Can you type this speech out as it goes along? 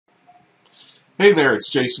Hey there, it's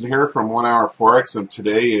Jason here from 1 Hour Forex, and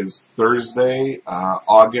today is Thursday,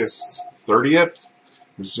 August 30th.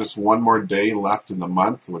 There's just one more day left in the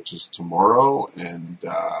month, which is tomorrow, and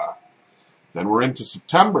then we're into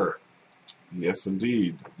September. Yes,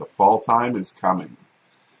 indeed. The fall time is coming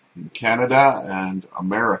in Canada and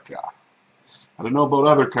America. I don't know about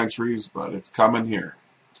other countries, but it's coming here.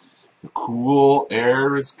 The cool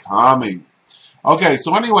air is coming. Okay,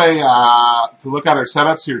 so anyway, to look at our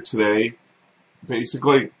setups here today,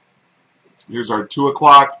 basically, here's our 2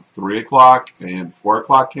 o'clock, 3 o'clock, and 4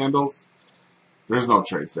 o'clock candles. There's no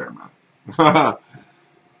trades there, man.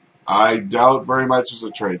 I doubt very much there's a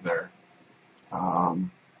trade there.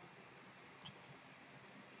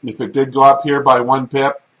 If it did go up here by 1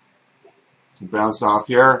 pip, it bounced off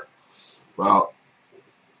here, well,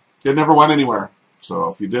 it never went anywhere. So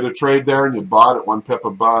if you did a trade there and you bought it 1 pip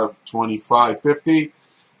above 25.50,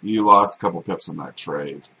 you lost a couple pips on that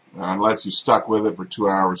trade. Unless you stuck with it for 2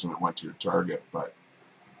 hours and it went to your target. But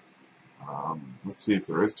let's see if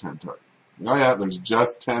there is 10 target. Oh yeah, there's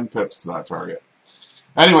just 10 pips to that target.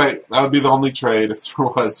 Anyway, that would be the only trade if there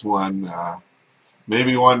was one.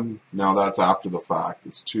 Maybe one. No, that's after the fact.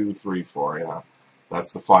 It's 2, 3, 4. Yeah,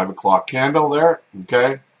 that's the 5 o'clock candle there.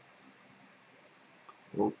 Okay.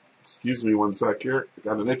 Oh, excuse me one sec here. I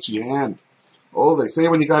got an itchy hand. Oh, they say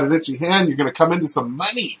when you got an itchy hand, you're going to come into some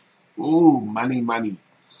money. Ooh, money, money.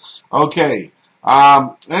 Okay.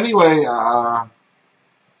 Anyway,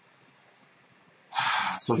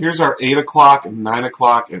 so here's our 8 o'clock, and 9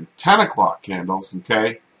 o'clock, and 10 o'clock candles,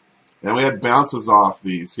 okay? And we had bounces off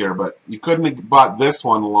these here, but you couldn't have bought this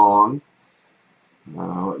one long.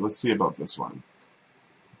 Let's see about this one.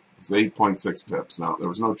 It's 8.6 pips. No, there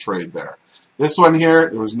was no trade there. This one here,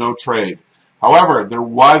 there was no trade. However, there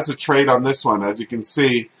was a trade on this one. As you can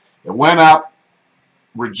see, it went up,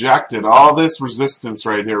 rejected all this resistance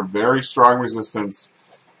right here, very strong resistance,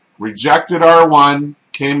 rejected R1,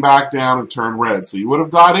 came back down and turned red. So you would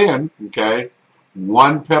have got in, okay,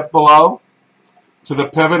 1 pip below. To the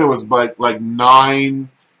pivot, it was like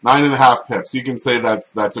 9.5 pips. You can say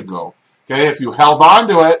that's a go. Okay, if you held on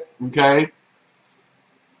to it, okay,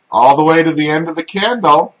 all the way to the end of the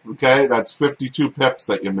candle, okay, that's 52 pips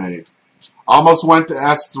that you made. Almost went to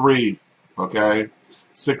S3, okay.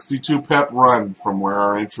 62 pip run from where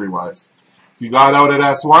our entry was. If you got out at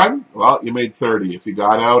S1, well, you made 30. If you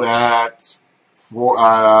got out at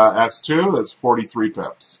S2, that's 43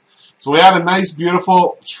 pips. So we had a nice,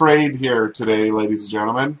 beautiful trade here today, ladies and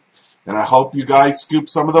gentlemen. And I hope you guys scooped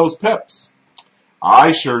some of those pips.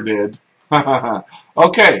 I sure did.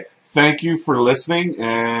 Okay, thank you for listening,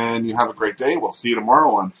 and you have a great day. We'll see you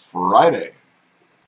tomorrow on Friday.